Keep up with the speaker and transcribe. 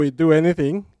we do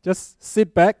anything, just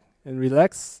sit back and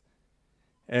relax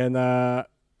and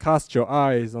cast your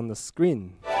eyes on the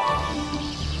screen.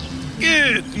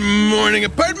 Good morning,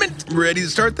 apartment. Ready to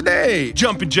start the day.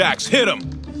 Jumping jacks, hit 'em.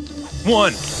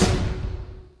 1,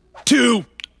 2,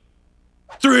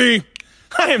 3.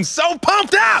 I am so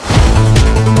pumped up.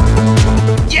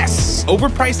 Yes,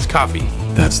 overpriced coffee.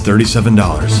 That's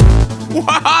 $37.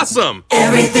 Awesome.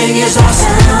 Everything is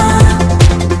awesome.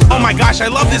 Oh my gosh, I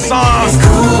love this song. It's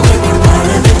cool when you're part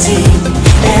of a team.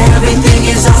 Everything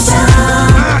is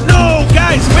awesome. No,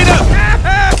 guys, wait up.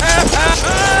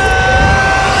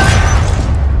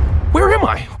 Where am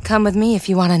I? Come with me if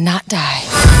you want to not die.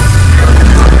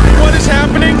 What is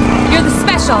happening? You're the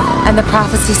special, and the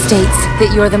prophecy states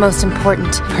that you're the most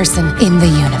important person in the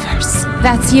universe.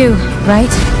 That's you, right?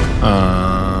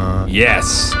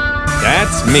 Yes,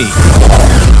 that's me.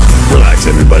 Relax,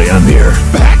 everybody. I'm here.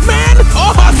 Batman?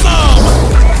 Awesome!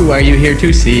 Who are you here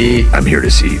to see? I'm here to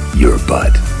see your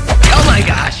butt. Oh my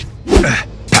gosh!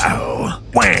 Pow.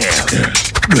 Wham.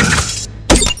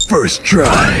 First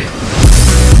try.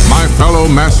 My fellow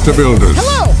master builders.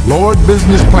 Hello. Lord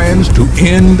Business plans to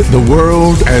end the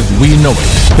world as we know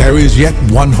it. There is yet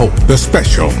one hope. The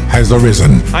special has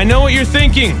arisen. I know what you're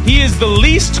thinking. He is the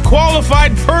least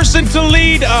qualified person to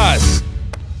lead us.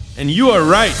 And you are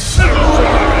right.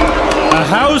 A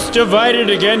house divided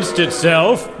against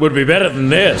itself would be better than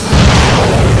this.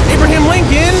 Abraham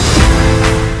Lincoln!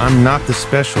 I'm not the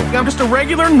special. I'm just a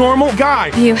regular, normal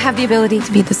guy. You have the ability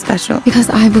to be the special because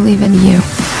I believe in you.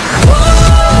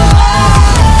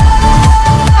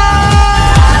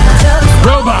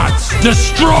 Robots,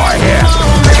 destroy him!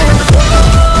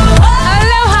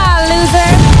 Aloha,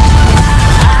 loser!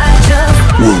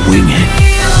 We'll wing it.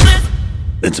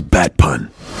 It's a bat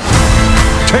pun.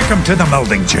 Take him to the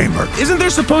melding chamber. Isn't there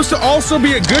supposed to also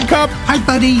be a good cop? Hi,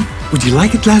 buddy. Would you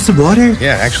like a glass of water?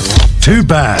 Yeah, actually. Too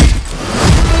bad.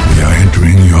 We are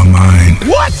entering your mind.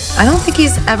 What? I don't think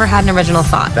he's ever had an original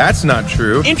thought. That's not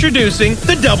true. Introducing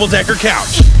the double-decker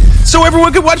couch. So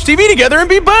everyone could watch TV together and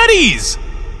be buddies.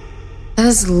 That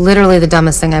is literally the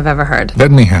dumbest thing I've ever heard.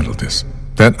 Let me handle this.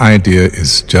 That idea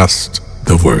is just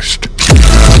the worst.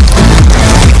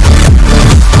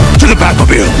 To the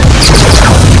Batmobile.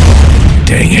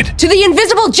 Dang it. To the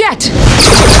invisible jet!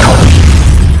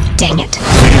 Dang it.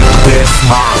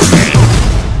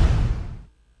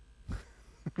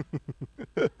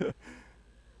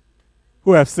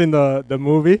 Who have seen the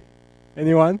movie?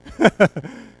 Anyone?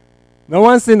 No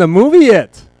one's seen the movie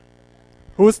yet.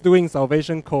 Who's doing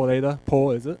Salvation Call later?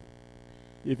 Paul, is it?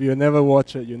 If you never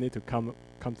watch it, you need to come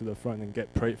to the front and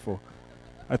get prayed for.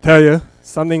 I tell you,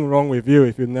 something wrong with you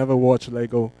if you never watch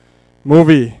Lego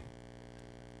movie.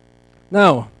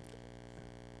 Now,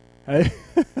 hey,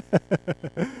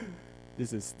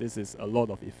 this is a lot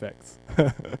of effects.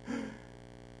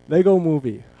 Lego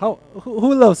movie.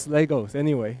 Who loves Legos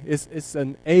anyway? It's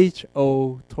an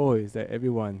age-old toy that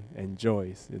everyone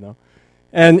enjoys, you know.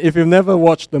 And if you've never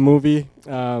watched the movie,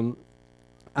 I'm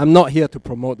not here to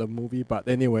promote the movie, but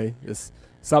anyway, it's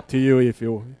up to you if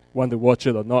you want to watch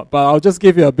it or not. But I'll just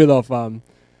give you a bit of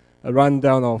a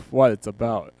rundown of what it's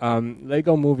about.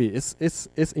 Lego movie,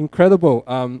 it's incredible.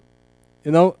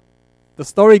 You know, the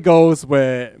story goes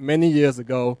where many years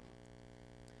ago,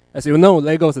 as you know,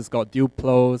 Legos has got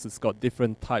Duplos, it's got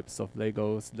different types of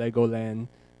Legos. Legoland,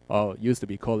 or used to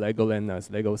be called Legoland, now it's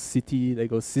Lego City,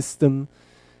 Lego System,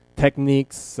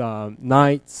 Technics,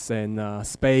 Knights, and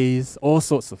Space, all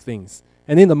sorts of things.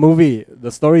 And in the movie,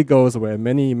 the story goes where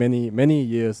many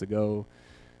years ago,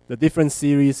 the different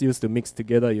series used to mix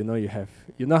together. You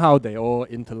know how they all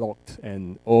interlocked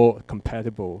and all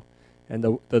compatible,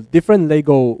 and the different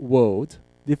Lego world,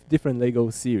 different Lego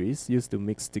series used to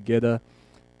mix together,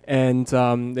 and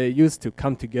they used to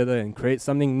come together and create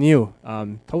something new,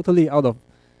 totally out of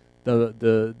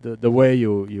the way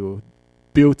you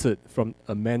built it from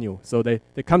a manual. So they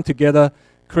come together,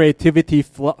 creativity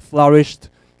flourished,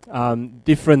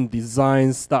 different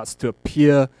designs starts to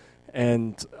appear,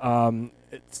 and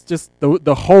it's just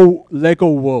the whole Lego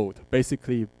world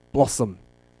basically blossom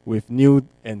with new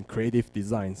and creative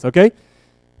designs, okay?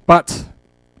 But,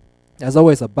 there's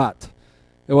always a but.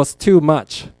 It was too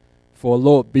much for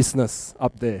Lord Business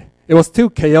up there. It was too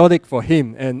chaotic for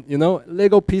him, and you know,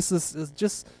 Lego pieces is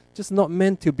just not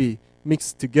meant to be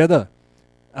mixed together.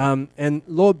 And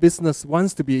Lord Business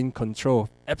wants to be in control of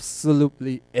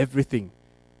absolutely everything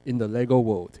in the Lego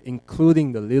world,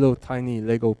 including the little tiny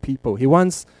Lego people. He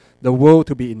wants the world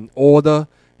to be in order.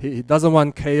 He doesn't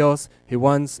want chaos. He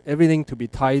wants everything to be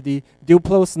tidy.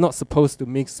 Duplo's not supposed to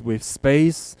mix with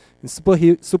space. And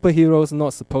superheroes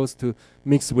not supposed to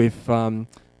mix with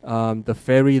the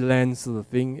fairyland sort of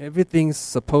thing. Everything's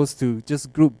supposed to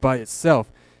just group by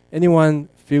itself. Anyone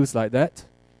feels like that?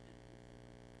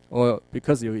 Or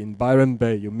because you're in Byron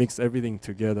Bay, you mix everything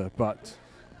together. But,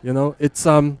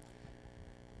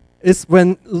 it's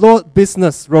when Lord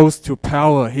Business rose to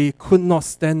power, he could not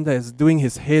stand there doing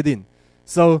his head in.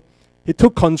 So he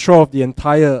took control of the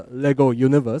entire Lego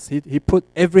universe. He put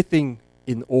everything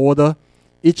in order.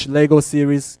 Each Lego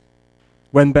series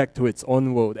went back to its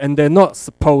own world. And they're not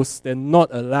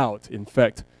allowed, in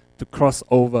fact, to cross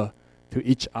over to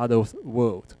each other's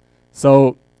world.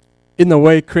 So, in a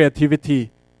way,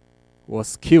 creativity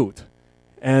was killed.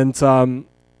 And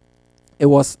it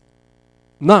was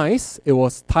nice, it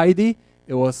was tidy,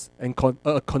 it was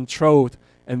a controlled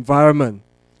environment.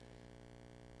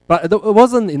 But it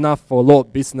wasn't enough for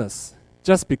Lord Business,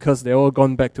 just because they all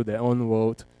gone back to their own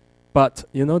world. But,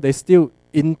 they still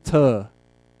inter-built.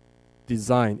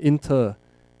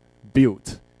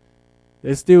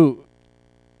 They still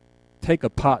take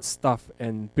apart stuff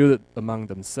and build it among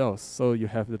themselves. So you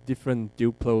have the different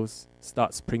Duplos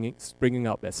start springing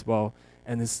up as well.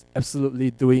 And it's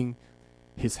absolutely doing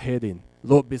his head in.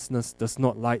 Lord Business does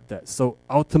not like that. So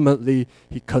ultimately,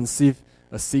 he conceived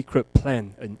a secret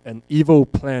plan, an evil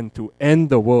plan to end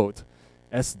the world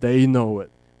as they know it.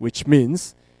 Which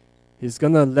means he's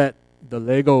going to let the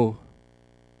Lego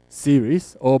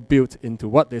series all built into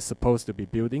what they're supposed to be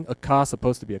building. A car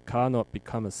supposed to be a car, not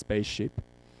become a spaceship,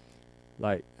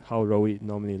 like how Rowie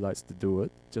normally likes to do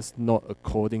it, just not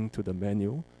according to the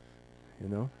manual,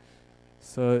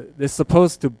 So they're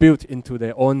supposed to build into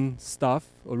their own stuff,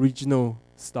 original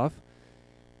stuff,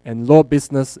 and Lord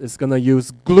Business is going to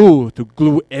use glue to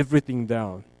glue everything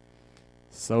down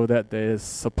so that they're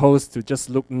supposed to just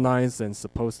look nice and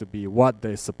supposed to be what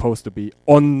they're supposed to be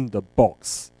on the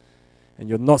box. And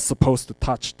you're not supposed to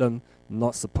touch them,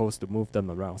 not supposed to move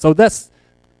them around. So that's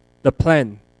the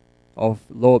plan of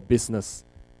Lord Business,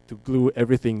 to glue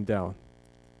everything down.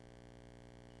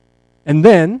 And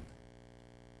then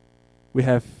we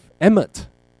have Emmett,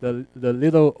 the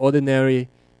little ordinary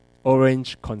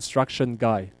orange construction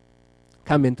guy,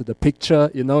 come into the picture.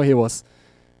 He was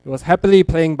happily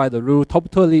playing by the rule,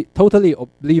 totally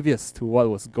oblivious to what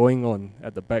was going on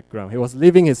at the background. He was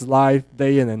living his life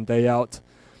day in and day out.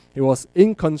 He was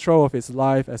in control of his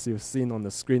life, as you've seen on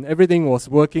the screen. Everything was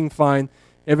working fine.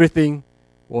 Everything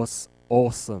was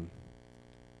awesome.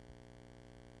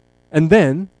 And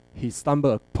then he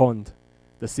stumbled upon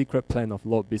the secret plan of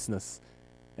Lord Business.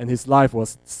 And his life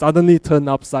was suddenly turned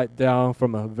upside down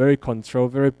from a very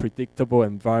controlled, very predictable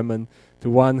environment to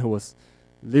one who was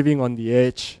living on the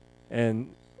edge and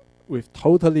with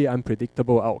totally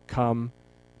unpredictable outcome.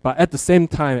 But at the same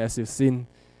time, as you've seen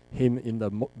him in the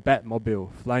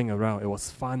Batmobile flying around, it was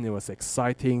fun, it was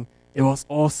exciting, it was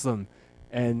awesome,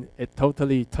 and it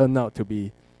totally turned out to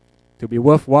be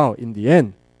worthwhile in the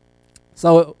end.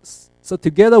 So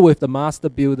together with the master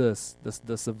builders,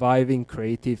 the surviving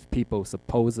creative people,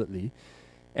 supposedly,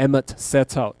 Emmett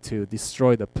set out to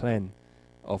destroy the plan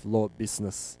of Lord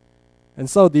Business. And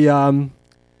so the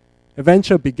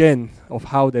adventure began of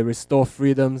how they restore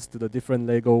freedoms to the different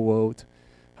Lego world,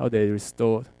 how they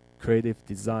restored creative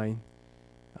design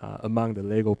among the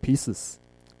Lego pieces.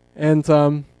 And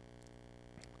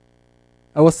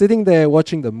I was sitting there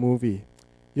watching the movie.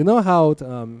 You know how,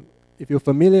 if you're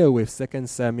familiar with 2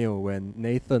 Samuel, when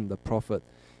Nathan the prophet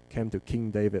came to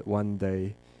King David one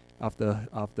day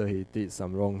after he did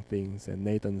some wrong things, and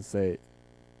Nathan said,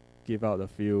 give out a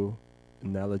few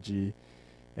analogy,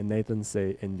 and Nathan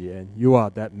said in the end, you are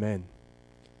that man,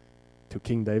 to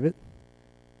King David.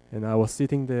 And I was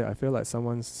sitting there, I feel like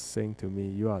someone's saying to me,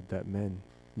 you are that man,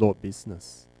 Lord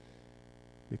Business,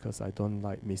 because I don't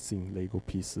like missing Lego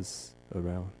pieces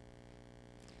around.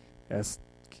 As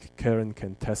Karen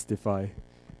can testify,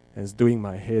 as doing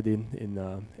my head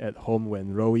in at home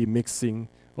when Rowie mixing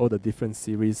all the different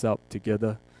series up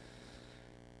together.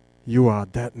 You are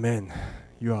that man.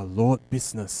 You are Lord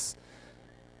Business.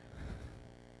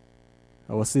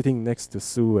 I was sitting next to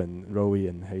Sue and Rowie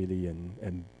and Haley,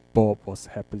 and Bob was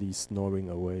happily snoring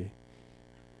away.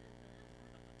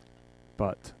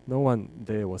 But no one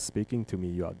there was speaking to me,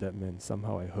 you are that man.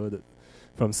 Somehow I heard it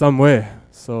from somewhere.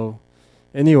 So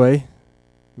anyway,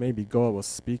 maybe God was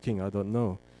speaking, I don't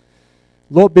know.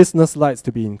 Lord Business likes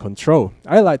to be in control.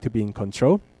 I like to be in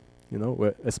control,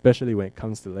 especially when it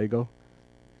comes to Lego.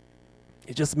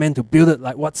 It's just meant to build it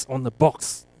like what's on the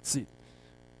box. See,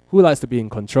 who likes to be in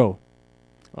control?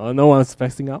 No one's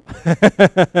facing up.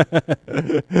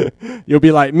 You'll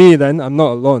be like me then. I'm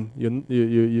not alone.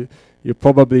 You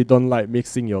probably don't like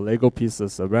mixing your Lego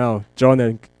pieces around. John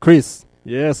and Chris.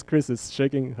 Yes, Chris is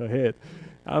shaking her head.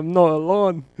 I'm not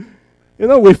alone. You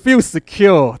know, we feel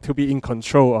secure to be in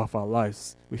control of our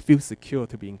lives. We feel secure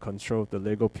to be in control of the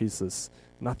Lego pieces.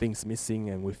 Nothing's missing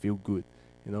and we feel good.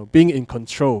 You know, being in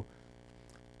control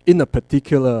in a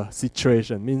particular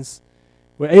situation means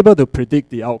we're able to predict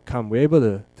the outcome. We're able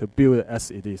to build it as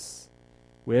it is.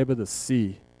 We're able to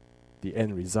see the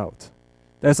end result.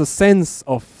 There's a sense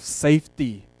of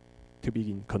safety to be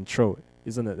in control,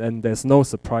 isn't it? And there's no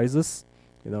surprises.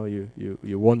 You know,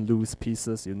 you won't lose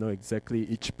pieces. You know exactly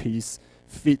each piece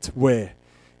fit where.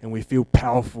 And we feel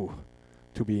powerful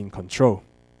to be in control.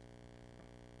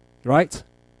 Right?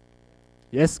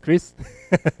 Yes, Chris?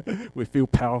 We feel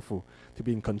powerful to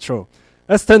be in control.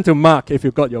 Let's turn to Mark if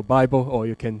you've got your Bible, or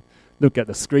you can look at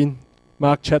the screen.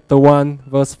 Mark chapter 1,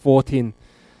 verse 14.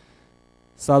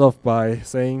 Start off by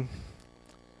saying,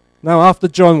 "Now after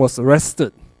John was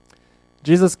arrested,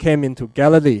 Jesus came into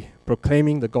Galilee,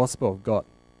 proclaiming the gospel of God,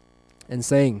 and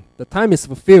saying, 'The time is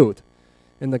fulfilled,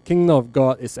 and the kingdom of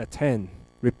God is at hand.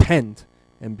 Repent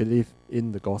and believe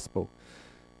in the gospel.'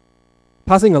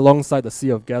 Passing alongside the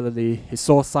Sea of Galilee, he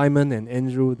saw Simon and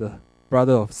Andrew, the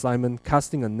brother of Simon,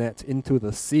 casting a net into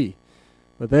the sea,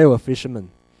 but they were fishermen.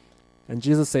 And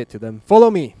Jesus said to them, 'Follow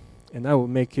me, and I will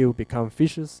make you become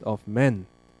fishers of men.'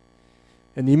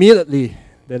 And immediately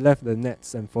they left the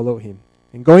nets and followed him.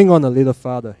 And going on a little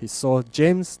farther, he saw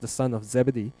James, the son of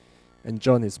Zebedee, and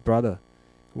John his brother,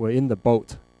 who were in the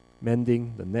boat,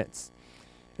 mending the nets.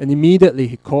 And immediately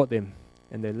he called them,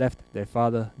 and they left their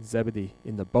father Zebedee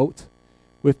in the boat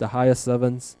with the hired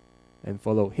servants and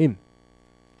followed him."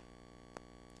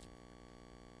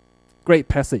 Great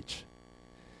passage.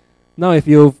 Now, if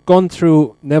you've gone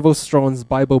through Neville Strong's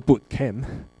Bible boot camp,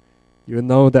 you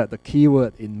know that the key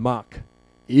word in Mark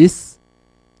is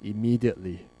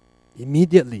immediately.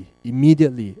 Immediately,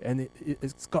 immediately. And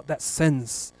it's got that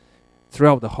sense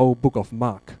throughout the whole book of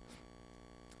Mark.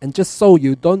 And just so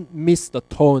you don't miss the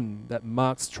tone that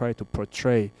Mark's tried to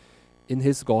portray in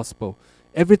his gospel,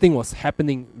 everything was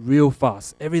happening real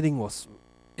fast. Everything was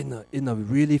in a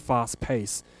really fast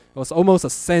pace. It was almost a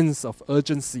sense of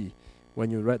urgency when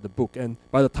you read the book. And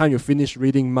by the time you finish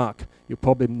reading Mark, you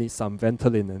probably need some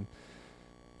Ventolin and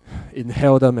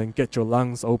inhale them and get your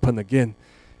lungs open again.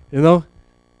 You know?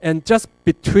 And just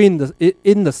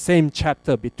in the same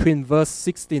chapter, between verse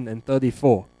 16 and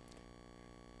 34,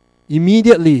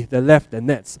 immediately they left their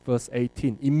nets, verse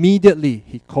 18. Immediately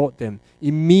he called them.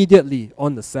 Immediately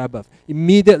on the Sabbath.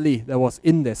 Immediately that was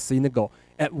in their synagogue.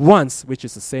 At once, which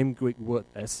is the same Greek word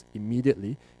as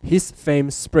immediately, his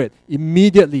fame spread.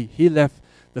 Immediately he left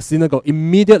the synagogue.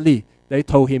 Immediately they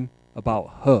told him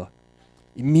about her.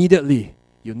 Immediately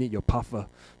you need your puffer.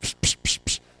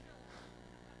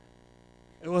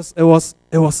 It was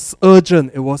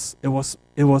urgent. It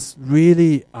was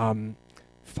really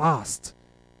fast.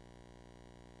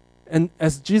 And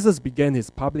as Jesus began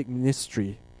his public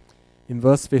ministry, in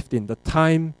verse 15, the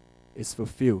time is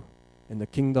fulfilled and the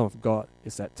kingdom of God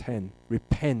is at hand.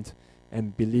 Repent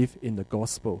and believe in the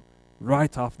gospel.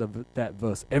 Right after that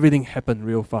verse, everything happened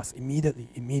real fast. Immediately.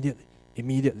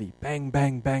 Bang,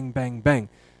 bang, bang, bang, bang.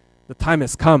 The time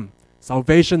has come.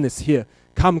 Salvation is here.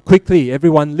 Come quickly,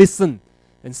 everyone, listen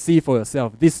and see for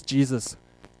yourself. This Jesus,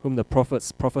 whom the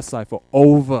prophets prophesied for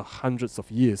over hundreds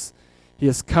of years, he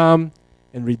has come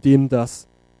and redeemed us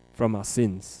from our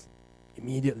sins.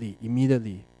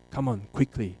 Immediately. Come on,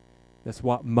 quickly. That's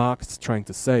what Mark's trying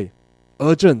to say.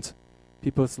 Urgent.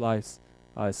 People's lives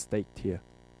are at stake here.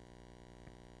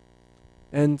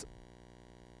 And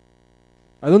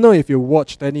I don't know if you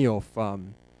watched any of,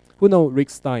 who know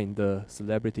Rick Stein, the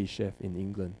celebrity chef in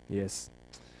England? Yes.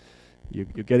 You're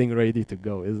getting ready to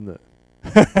go, isn't it?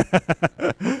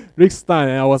 Rick Stein,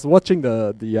 I was watching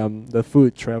the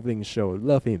food traveling show.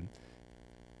 Love him.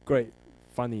 Great,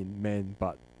 funny man,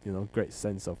 but great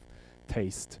sense of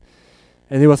taste.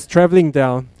 And he was traveling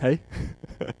down. Hey,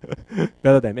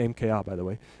 better than MKR, by the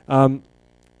way.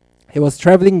 He was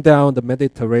traveling down the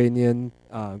Mediterranean,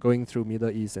 going through Middle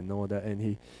East and all that.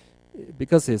 And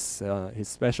because his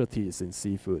specialty is in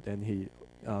seafood, and he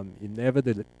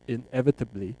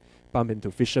inevitably bumped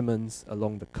into fishermen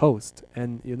along the coast.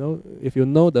 And if you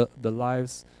know the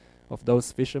lives of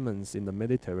those fishermen in the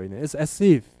Mediterranean, it's as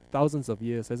if thousands of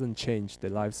years hasn't changed their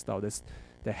lifestyle.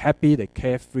 They're happy, they're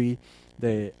carefree,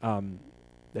 their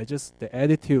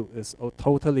attitude is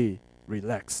totally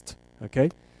relaxed. Okay,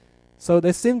 so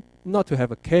they seem not to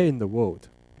have a care in the world.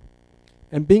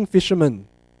 And being fishermen,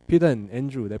 Peter and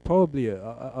Andrew, they probably,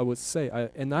 I would say, I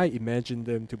imagine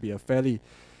them to be a fairly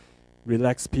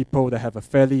relaxed people. They have a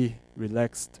fairly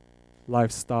relaxed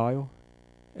lifestyle,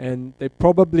 and they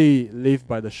probably live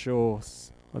by the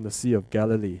shores on the Sea of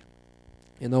Galilee.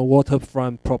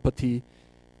 waterfront property,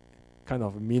 kind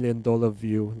of $1 million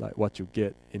view like what you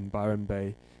get in Byron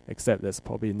Bay, except there's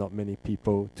probably not many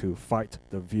people to fight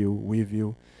the view with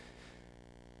you.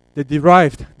 They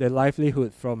derived their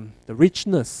livelihood from the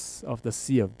richness of the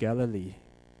Sea of Galilee.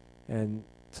 And,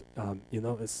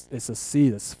 it's a sea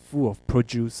that's full of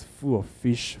produce, full of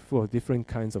fish, full of different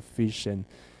kinds of fish, and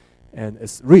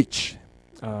it's rich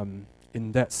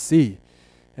in that sea.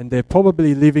 And they're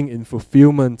probably living in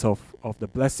fulfillment of the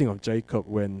blessing of Jacob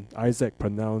when Isaac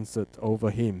pronounced it over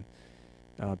him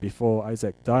before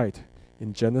Isaac died.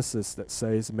 In Genesis that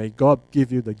says, "May God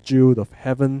give you the dew of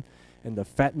heaven and the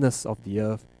fatness of the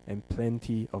earth and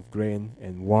plenty of grain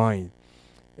and wine."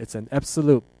 It's an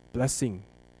absolute blessing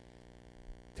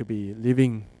to be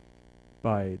living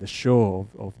by the shore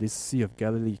of this Sea of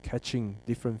Galilee, catching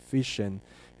different fish, and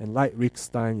like Rick's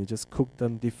time, you just cook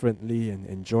them differently and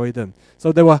enjoy them.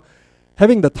 So they were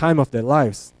having the time of their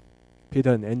lives,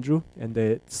 Peter and Andrew, and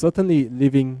they're certainly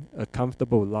living a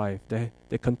comfortable life. They're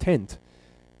content.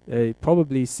 They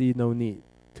probably see no need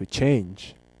to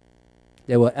change.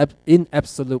 They were in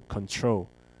absolute control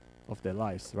of their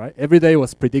lives, right? Every day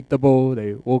was predictable.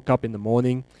 They woke up in the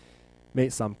morning,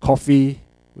 made some coffee,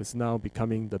 was now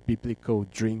becoming the biblical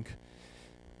drink.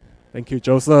 Thank you,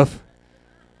 Joseph.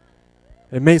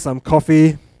 They made some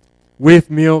coffee with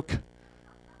milk.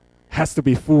 Has to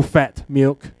be full fat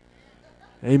milk.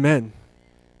 Amen.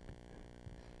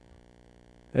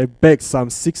 They baked some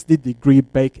 60-degree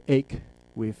baked egg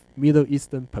with Middle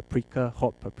Eastern paprika,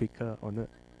 hot paprika on it.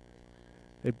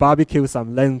 They barbecued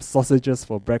some lamb sausages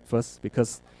for breakfast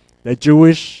because they're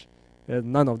Jewish.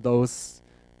 None of those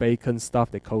bacon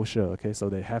stuff, they're kosher, okay? So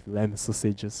they have lamb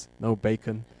sausages, no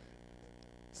bacon,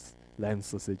 lamb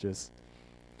sausages.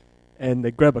 And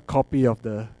they grab a copy of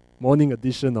the morning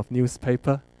edition of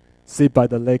newspaper, sit by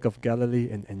the Lake of Galilee,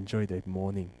 and enjoy their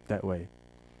morning that way.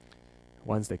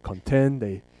 Once they're content,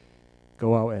 they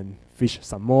go out and fish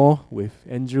some more with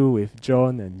Andrew, with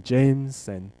John and James,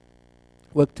 and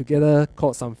work together,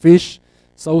 caught some fish,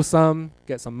 sold some,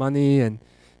 get some money, and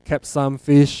kept some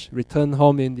fish, return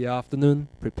home in the afternoon,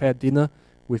 prepare dinner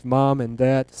with mom and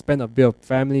dad, spend a bit of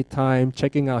family time,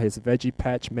 checking out his veggie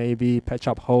patch, maybe patch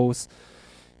up holes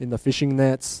in the fishing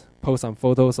nets, post some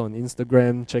photos on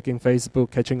Instagram, checking Facebook,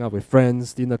 catching up with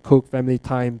friends, dinner cook, family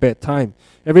time, bedtime.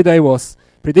 Every day was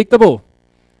predictable.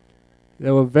 They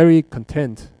were very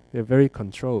content. They're very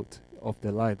controlled of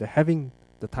their life. They're having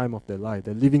the time of their life.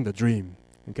 They're living the dream.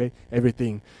 Okay?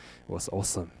 Everything was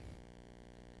awesome.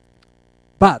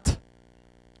 But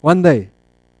one day,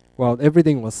 while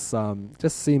everything was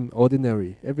just seemed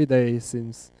ordinary, every day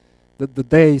seems the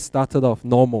day started off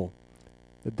normal.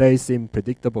 The day seemed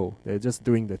predictable. They're just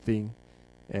doing the thing,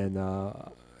 and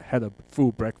had a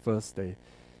full breakfast. They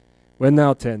went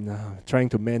out and trying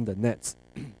to mend the nets.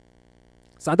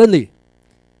 Suddenly,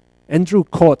 Andrew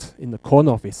caught in the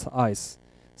corner of his eyes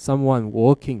someone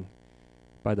walking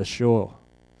by the shore,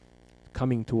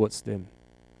 coming towards them.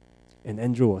 And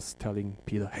Andrew was telling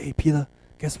Peter, "Hey Peter,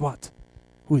 guess what?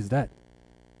 Who is that?"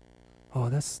 "Oh,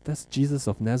 that's Jesus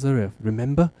of Nazareth.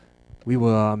 Remember? We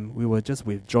were just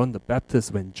with John the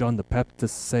Baptist when John the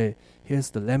Baptist said,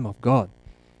 'Here's the Lamb of God.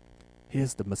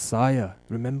 Here's the Messiah.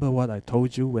 Remember what I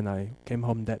told you when I came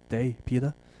home that day,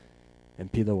 Peter?'"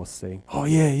 And Peter was saying, "Oh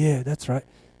yeah, that's right.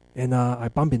 And I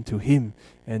bumped into him,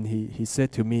 and he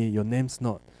said to me, 'Your name's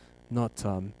not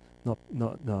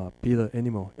Peter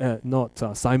anymore,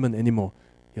 not Simon anymore.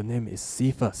 Your name is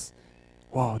Cephas.'"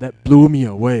 Wow, that blew me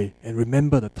away. And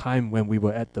remember the time when we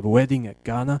were at the wedding at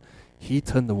Ghana? He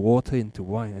turned the water into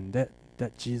wine, and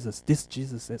that Jesus, this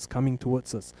Jesus that's coming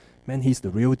towards us, man, he's the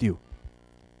real deal.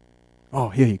 Oh,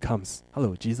 here he comes.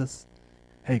 Hello, Jesus.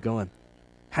 How you going?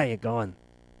 How you going?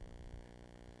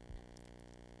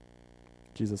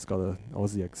 Jesus got an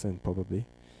Aussie accent, probably.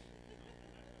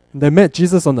 And they met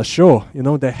Jesus on the shore.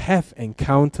 They have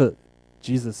encountered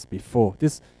Jesus before.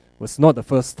 This was not the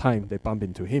first time they bumped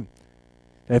into him.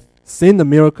 They've seen the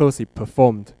miracles he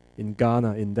performed in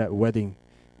Ghana in that wedding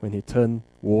when he turned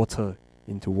water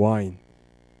into wine.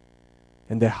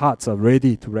 And their hearts are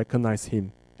ready to recognize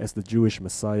him as the Jewish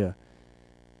Messiah.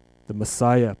 The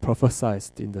Messiah prophesied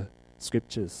in the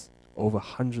scriptures over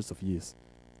hundreds of years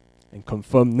and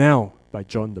confirmed now by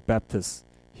John the Baptist.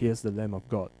 Here's the Lamb of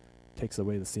God, takes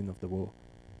away the sin of the world.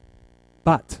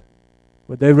 But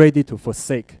were they ready to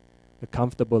forsake a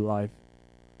comfortable life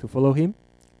to follow him?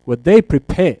 Were they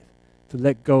prepared to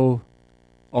let go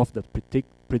of the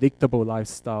predictable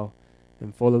lifestyle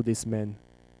and follow this man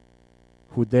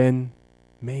who then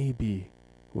maybe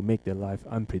will make their life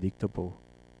unpredictable,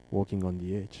 walking on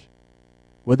the edge?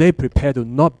 Were they prepared to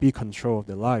not be control of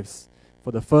their lives,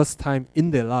 for the first time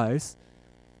in their lives,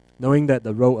 knowing that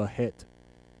the road ahead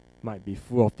might be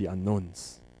full of the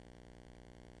unknowns?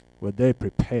 Were they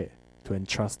prepared to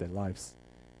entrust their lives,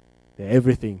 their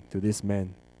everything to this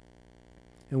man?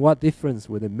 And what difference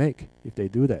would it make if they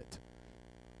do that?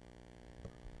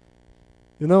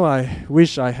 You know, I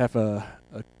wish I have a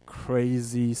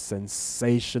crazy,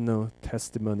 sensational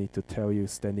testimony to tell you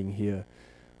standing here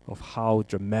of how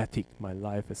dramatic my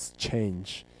life has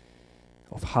changed,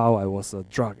 of how I was a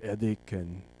drug addict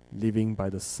and living by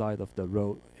the side of the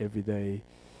road every day,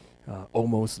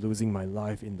 almost losing my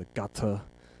life in the gutter,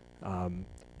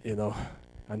 you know,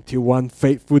 until one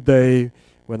fateful day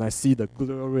when I see the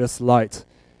glorious light,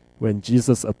 when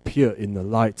Jesus appeared in the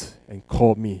light and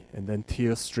called me, and then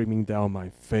tears streaming down my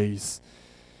face.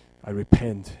 I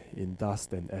repent in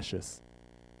dust and ashes.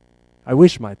 I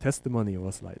wish my testimony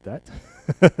was like that.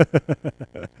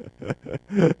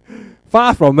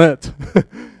 Far from it.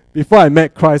 Before I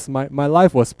met Christ, my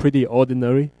life was pretty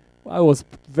ordinary. I was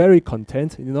very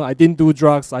content. You know, I didn't do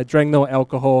drugs. I drank no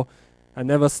alcohol. I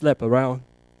never slept around.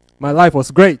 My life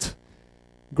was great.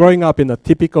 Growing up in a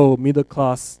typical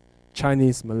middle-class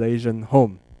Chinese Malaysian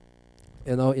home.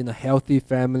 You know, in a healthy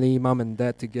family, mom and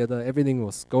dad together, everything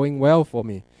was going well for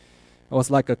me. I was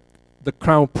like the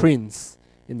crown prince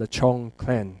in the Chong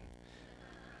clan.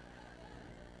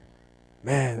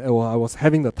 Man, I was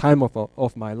having the time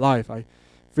of my life. I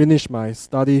finished my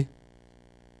study,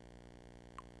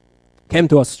 came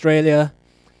to Australia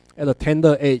at a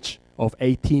tender age of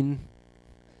 18.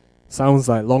 Sounds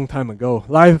like a long time ago.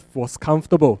 Life was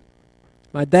comfortable.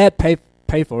 My dad paid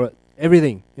for it,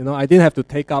 everything. You know, I didn't have to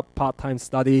take up part-time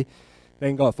study.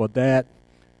 Thank God for that.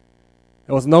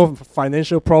 There was no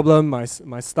financial problem. My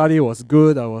study was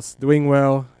good. I was doing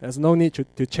well. There's no need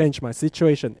to change my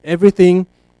situation. Everything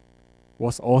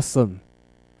was awesome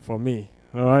for me.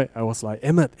 All right, I was like,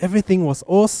 Emmett, everything was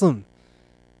awesome.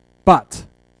 But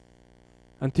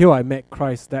until I met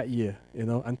Christ that year, you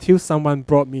know, until someone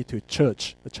brought me to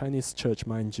church, the Chinese church,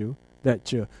 mind you,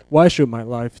 that year, why should my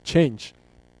life change?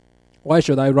 Why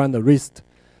should I run the risk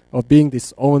of being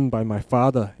disowned by my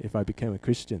father if I became a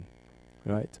Christian,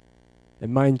 right?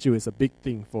 And mind you, it's a big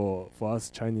thing for us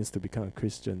Chinese to become a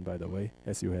Christian, by the way,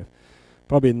 as you have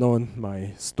probably known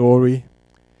my story.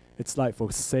 It's like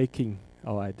forsaking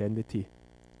our identity.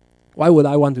 Why would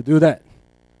I want to do that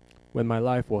when my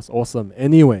life was awesome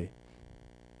anyway?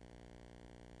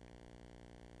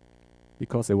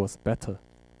 Because it was better.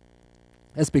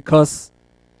 It's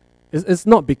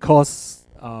not because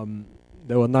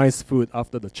there were nice food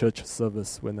after the church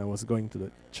service when I was going to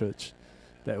the church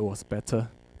that it was better.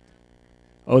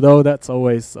 Although that's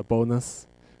always a bonus.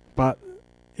 But,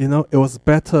 you know, it was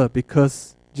better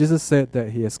because Jesus said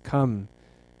that he has come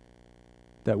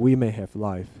that we may have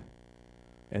life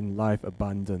and life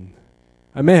abundant.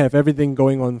 I may have everything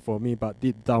going on for me, but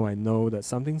deep down I know that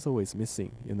something's always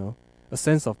missing, you know. A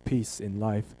sense of peace in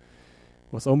life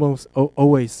was almost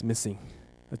always missing.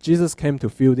 But Jesus came to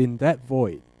fill in that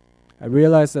void. I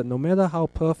realized that no matter how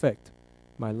perfect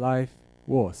my life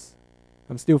was,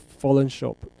 I'm still fallen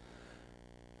short.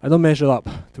 I don't measure up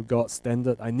to God's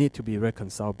standard. I need to be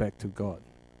reconciled back to God.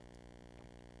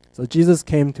 So Jesus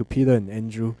came to Peter and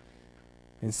Andrew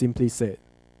and simply said,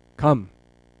 "Come,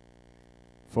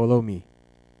 follow me.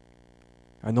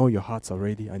 I know your hearts are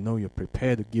ready. I know you're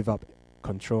prepared to give up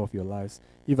control of your lives,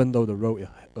 even though the road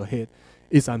ahead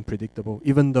is unpredictable,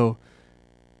 even though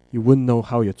you wouldn't know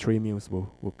how your 3 meals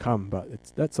will come, but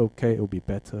that's okay. It'll be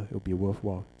better. It'll be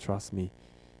worthwhile. Trust me.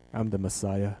 I'm the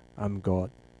Messiah. I'm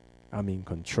God. I'm in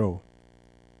control."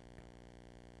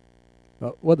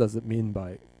 But what does it mean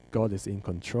by God is in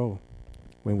control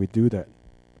when we do that?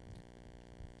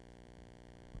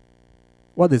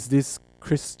 What is this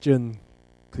Christian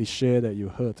cliche that you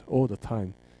heard all the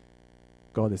time?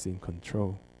 God is in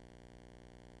control.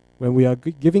 When we are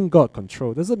giving God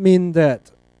control, does it mean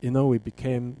that, you know, we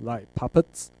became like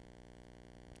puppets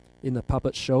in a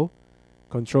puppet show,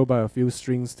 controlled by a few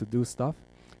strings to do stuff?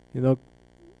 You know,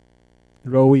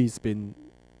 Roey's been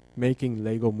making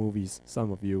Lego movies.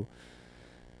 Some of you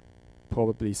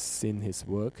probably seen his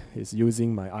work. He's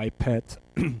using my iPad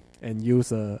and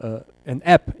use an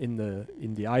app in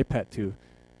the iPad to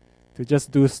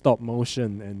just do stop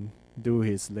motion and do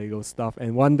his Lego stuff.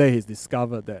 And one day he's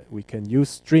discovered that we can use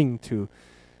string to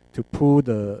pull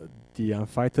the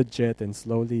fighter jet and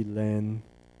slowly land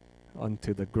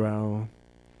onto the ground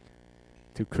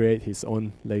to create his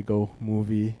own Lego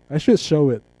movie. I should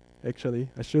show it. Actually,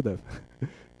 I should have,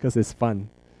 because it's fun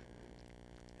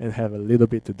and have a little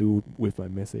bit to do with my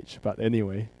message. But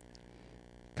anyway,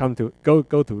 go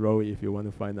to Roey if you want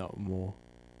to find out more.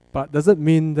 But does it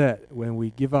mean that when we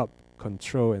give up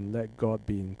control and let God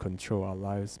be in control, our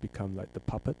lives become like the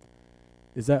puppet?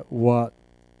 Is that what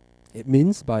it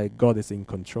means by God is in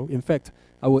control? In fact,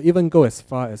 I will even go as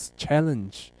far as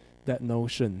challenge that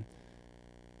notion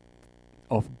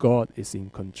of God is in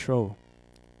control.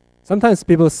 Sometimes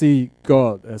people see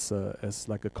God as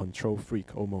like a control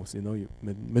freak almost. You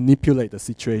manipulate the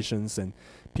situations, and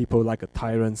people like a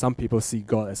tyrant. Some people see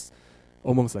God as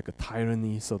almost like a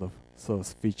tyranny sort of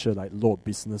feature, like Lord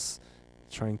Business,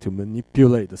 trying to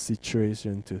manipulate the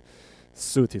situation to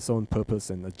suit his own purpose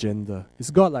and agenda. Is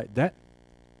God like that?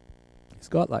 Is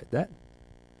God like that?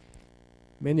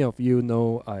 Many of you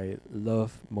know I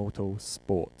love motor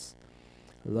sports.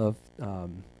 I love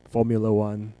Formula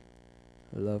One.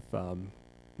 I love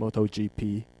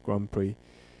MotoGP Grand Prix.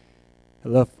 I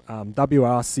love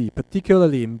WRC,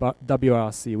 particularly in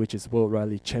WRC, which is World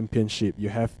Rally Championship. You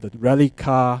have the rally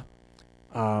car,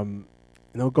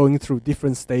 going through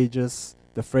different stages,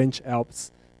 the French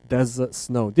Alps, desert,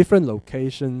 snow, different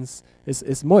locations.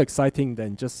 It's more exciting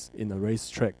than just in a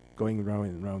racetrack going round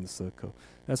and round the circle.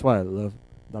 That's why I love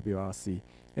WRC.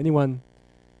 Anyone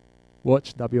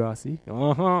watch WRC?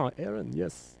 Aaron,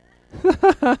 yes.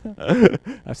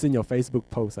 I've seen your Facebook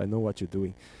post. I know what you're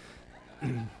doing.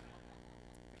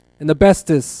 And the best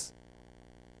is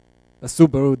a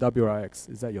Subaru WRX.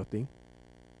 Is that your thing?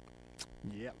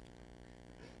 Yeah.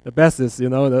 The best is, the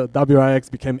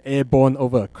WRX became airborne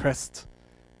over a crest,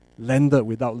 landed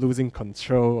without losing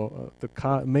control of the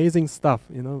car. Amazing stuff,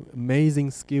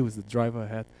 amazing skills the driver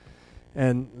had.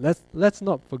 And let's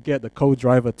not forget the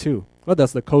co-driver too. What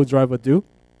does the co-driver do?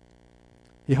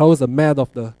 He holds a map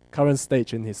of the current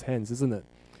stage in his hands, isn't it?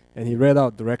 And he read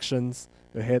out directions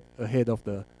ahead of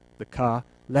the car.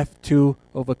 Left 2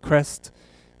 over crest,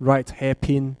 right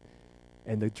hairpin,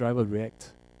 and the driver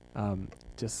react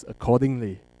just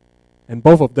accordingly. And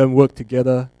both of them work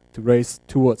together to race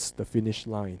towards the finish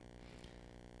line.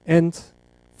 And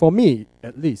for me,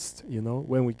 at least,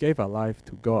 when we gave our life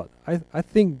to God, I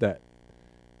think that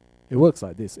it works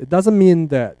like this. It doesn't mean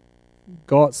that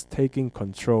God's taking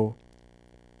control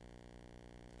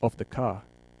of the car.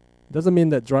 It doesn't mean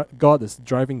that God is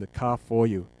driving the car for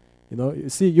you. You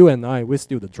see, you and I, we're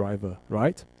still the driver,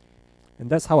 right? And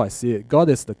that's how I see it. God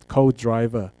is the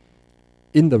co-driver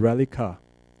in the rally car.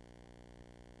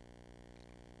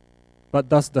 But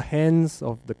does the hands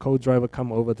of the co-driver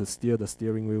come over to steer the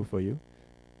steering wheel for you?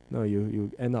 No,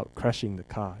 you end up crashing the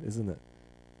car, isn't it?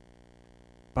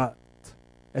 But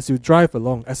as you drive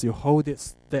along, as you hold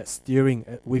that steering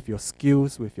with your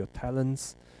skills, with your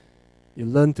talents, you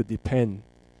learn to depend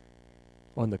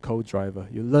on the co-driver.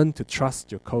 You learn to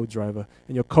trust your co-driver.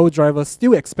 And your co-driver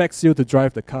still expects you to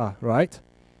drive the car, right?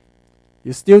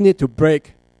 You still need to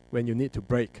brake when you need to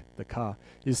brake the car.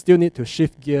 You still need to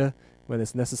shift gear when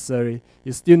it's necessary.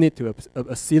 You still need to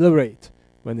accelerate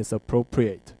when it's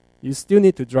appropriate. You still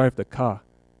need to drive the car.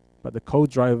 But the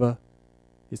co-driver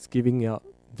is giving out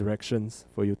directions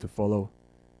for you to follow.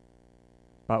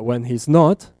 But when he's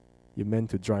not, you're meant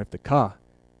to drive the car,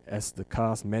 as the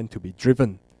car's meant to be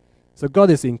driven. So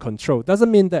God is in control. Doesn't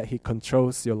mean that he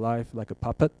controls your life like a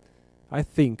puppet.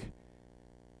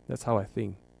 That's how I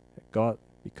think, that God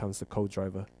becomes the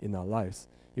co-driver in our lives.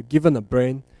 You're given a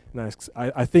brain, and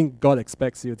I think God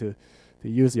expects you to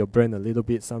use your brain a little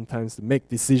bit sometimes to make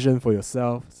decisions for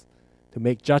yourselves, to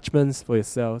make judgments for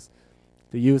yourselves,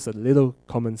 to use a little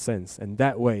common sense. And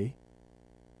that way,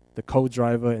 the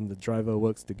co-driver and the driver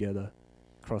works together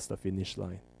across the finish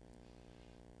line.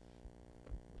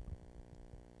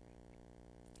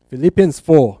 Philippians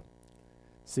 4,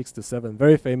 6-7,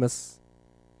 very famous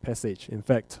passage. In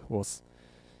fact, was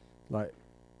like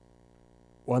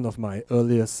one of my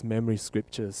earliest memory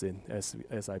scriptures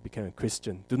as I became a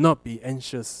Christian. Do not be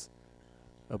anxious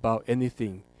about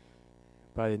anything,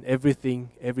 but in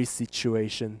everything, every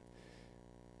situation,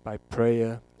 by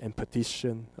prayer and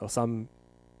petition, or some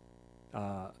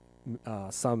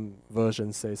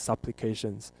versions say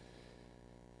supplications.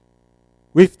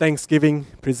 With thanksgiving,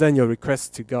 present your requests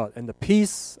to God, and the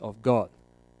peace of God,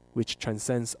 which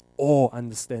transcends all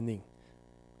understanding,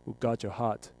 will guard your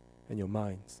heart and your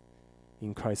minds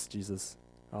in Christ Jesus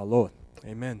our Lord.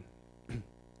 Amen.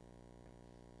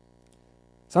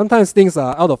 Sometimes things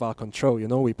are out of our control.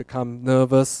 We become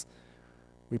nervous,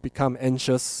 we become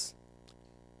anxious.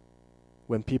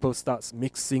 When people start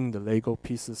mixing the Lego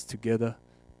pieces together,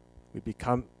 we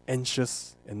become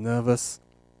anxious and nervous.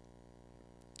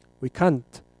 We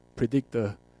can't predict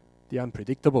the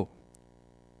unpredictable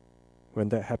when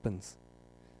that happens.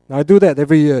 Now, I do that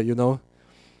every year,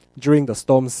 during the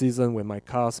storm season when my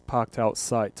car's parked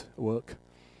outside work.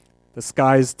 The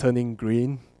sky is turning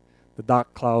green, the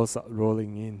dark clouds are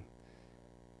rolling in.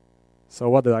 So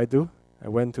what did I do? I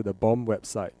went to the BOM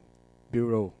website,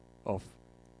 Bureau of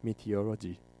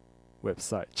Meteorology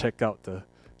website, check out the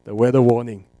weather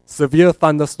warning. Severe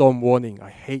thunderstorm warning. I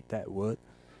hate that word.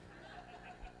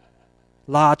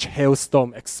 Large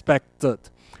hailstorm expected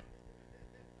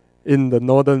in the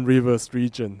Northern Rivers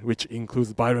region, which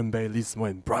includes Byron Bay, Lismore,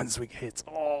 and Brunswick Heads.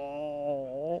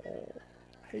 Oh,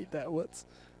 I hate that word.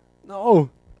 No,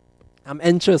 I'm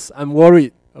anxious. I'm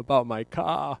worried about my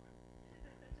car,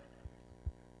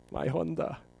 my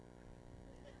Honda.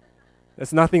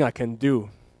 There's nothing I can do.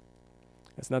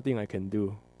 There's nothing I can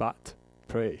do but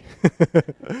pray.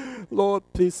 Lord,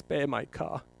 please spare my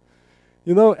car.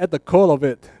 You know, at the core of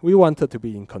it, we wanted to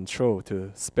be in control,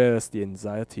 to spare us the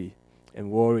anxiety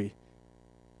and worry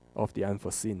of the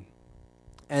unforeseen.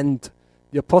 And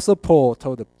the Apostle Paul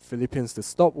told the Philippians to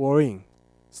stop worrying,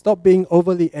 stop being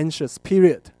overly anxious,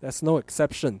 period. There's no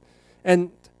exception.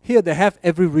 And here they have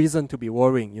every reason to be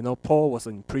worrying. You know, Paul was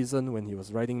in prison when he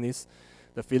was writing this.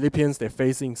 The Philippians, they're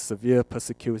facing severe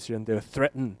persecution. They're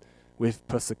threatened with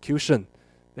persecution.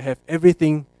 They have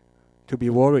everything to be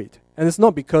worried. And it's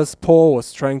not because Paul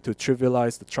was trying to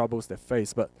trivialize the troubles they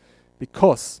face, but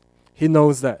because he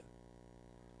knows that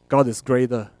God is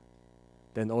greater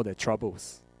than all their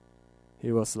troubles.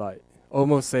 He was like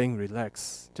almost saying,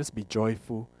 relax, just be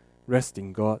joyful, rest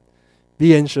in God,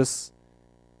 be anxious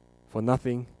for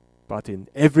nothing, but in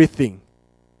everything,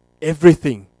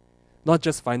 not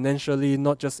just financially,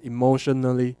 not just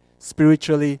emotionally,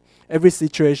 spiritually, every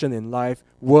situation in life,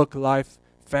 work life,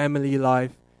 family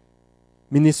life,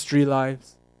 ministry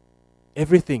lives,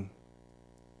 everything.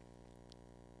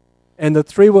 And the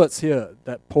three words here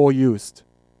that Paul used,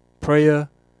 prayer,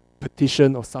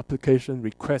 petition or supplication,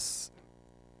 requests,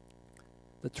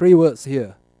 the three words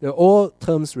here, they're all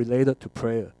terms related to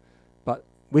prayer, but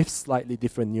with slightly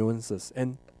different nuances.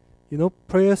 And, you know,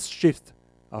 prayer shifts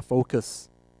our focus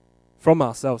from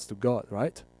ourselves to God,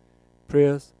 right?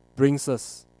 Prayer brings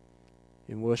us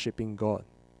in worshiping God.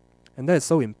 And that is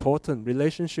so important.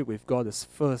 Relationship with God is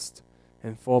first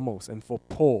and foremost. And for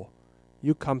Paul,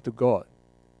 you come to God.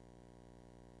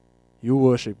 You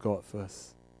worship God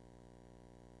first.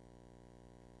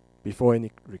 Before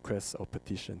any request or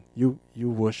petition. You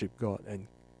worship God. And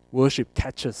worship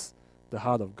catches the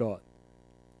heart of God.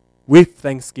 With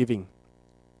thanksgiving.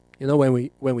 You know,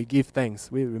 when we give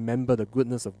thanks, we remember the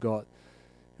goodness of God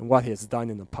and what He has done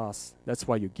in the past. That's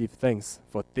why you give thanks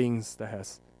for things that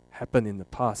has happened in the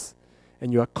past.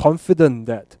 And you are confident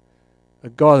that a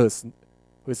God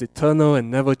who is eternal and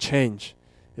never change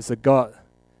is a God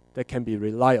that can be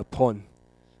relied upon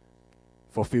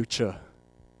for future,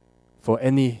 for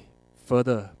any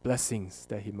further blessings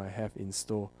that He might have in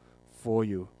store for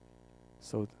you.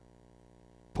 So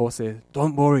Paul said,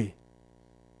 don't worry.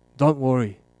 Don't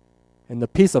worry. And the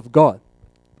peace of God,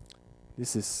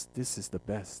 this is the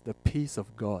best. The peace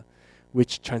of God,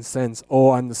 which transcends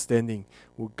all understanding,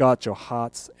 will guard your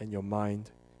hearts and your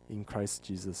mind in Christ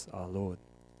Jesus our Lord.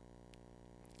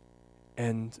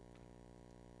 And,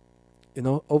 you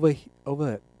know,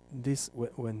 over this,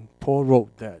 when Paul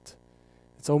wrote that,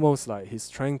 it's almost like he's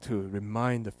trying to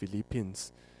remind the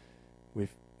Philippians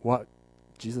with what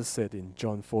Jesus said in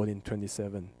John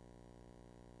 14:27.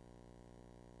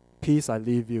 Peace I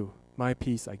leave you, my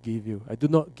peace I give you. I do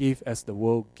not give as the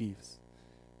world gives.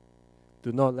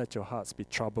 Do not let your hearts be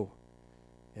troubled,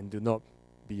 and do not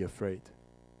be afraid.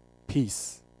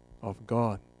 Peace of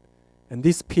God. And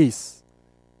this peace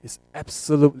is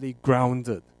absolutely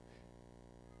grounded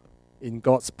in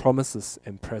God's promises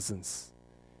and presence.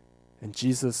 And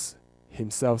Jesus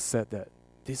Himself said that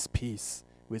this peace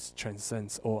which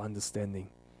transcends all understanding.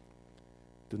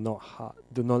 Do not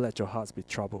let your hearts be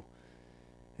troubled,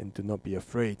 and do not be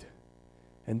afraid.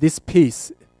 And this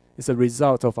peace is a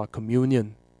result of our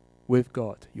communion with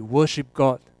God. You worship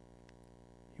God.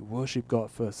 You worship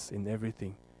God first in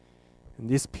everything. And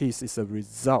this peace is a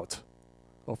result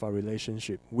of our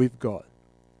relationship with God.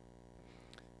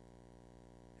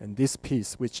 And this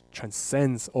peace, which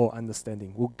transcends all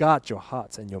understanding, will guard your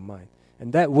hearts and your mind.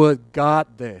 And that word guard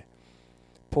there,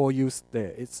 Paul used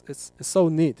there, it's so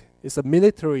neat. It's a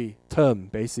military term,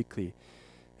 basically.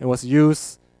 It was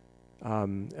used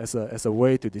as a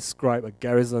way to describe a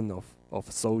garrison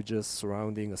of soldiers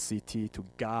surrounding a city to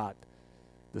guard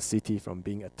the city from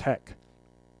being attacked.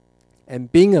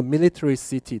 And being a military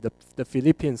city, the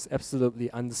Philippians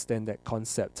absolutely understand that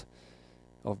concept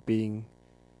of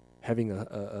having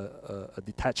a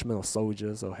detachment of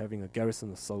soldiers or having a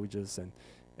garrison of soldiers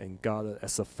and guarded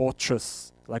as a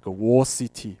fortress, like a war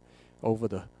city over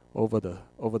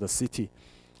the city.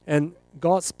 And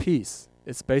God's peace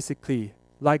is basically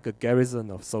like a garrison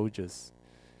of soldiers.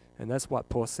 And that's what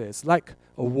Paul says, like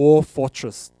a war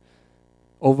fortress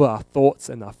over our thoughts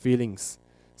and our feelings,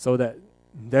 so that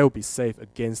they will be safe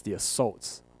against the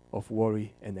assaults of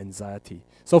worry and anxiety.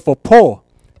 So for Paul,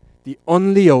 the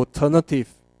only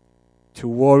alternative to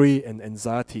worry and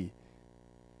anxiety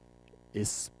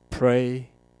is pray,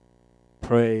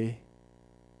 pray,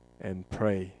 and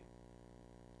pray.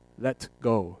 Let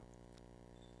go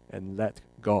and let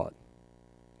God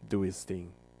do His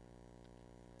thing.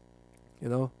 You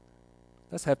know,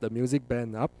 let's have the music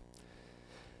band up.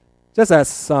 Just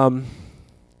as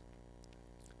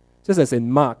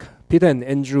in Mark, Peter and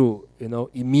Andrew, you know,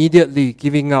 immediately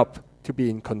giving up to be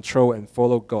in control and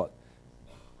follow God.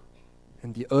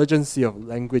 And the urgency of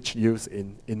language used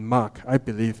in Mark, I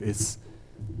believe, is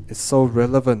so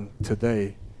relevant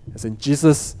today. As in,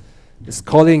 Jesus is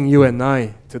calling you and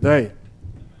I today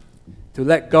to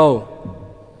let go.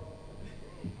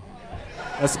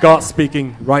 That's God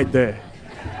speaking right there.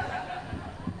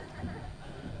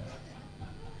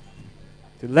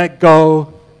 To let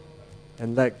go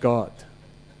and let God.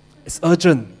 It's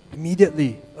urgent,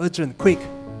 immediately, urgent, quick.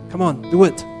 Come on, do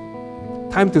it.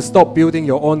 Time to stop building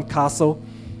your own castle,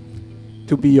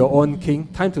 to be your own king.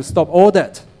 Time to stop all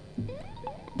that.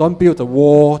 Don't build a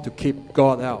wall to keep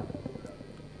God out,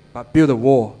 but build a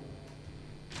wall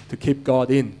to keep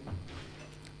God in.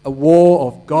 A wall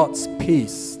of God's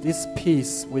peace. This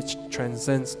peace which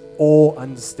transcends all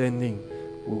understanding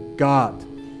will guard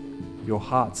your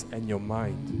hearts and your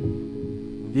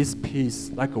mind. This peace,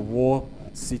 like a wall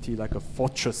city, like a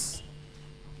fortress,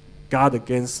 guard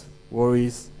against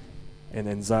worries and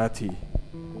anxiety.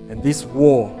 And this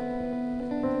wall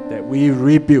that we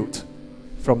rebuilt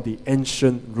from the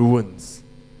ancient ruins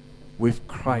with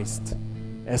Christ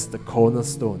as the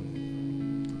cornerstone.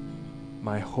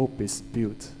 My hope is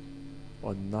built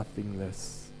on nothing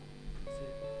less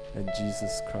than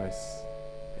Jesus Christ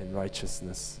and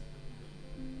righteousness,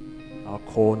 our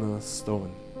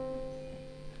cornerstone.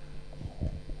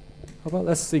 How about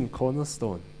let's sing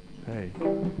Cornerstone? Hey.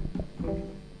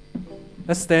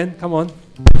 Let's stand, come on.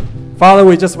 Father,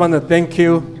 we just want to thank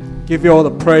you, give you all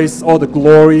the praise, all the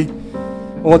glory,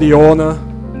 all the honor.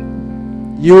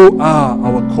 You are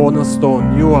our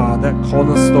cornerstone. You are that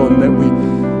cornerstone that we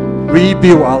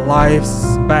rebuild our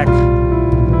lives back.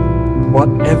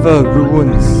 Whatever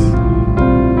ruins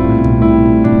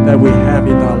that we have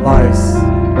in our lives,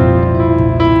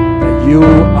 that you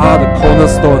are the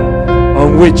cornerstone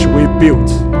on which we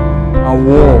built our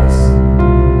walls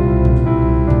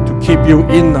to keep you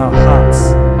in our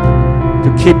hearts,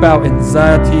 to keep out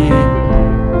anxiety,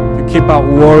 to keep out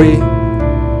worry,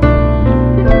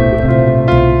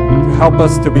 to help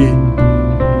us to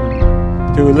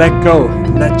let go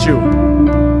and let you.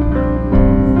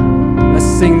 Let's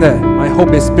sing that. My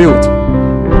hope is built.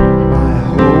 My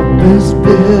hope is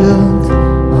built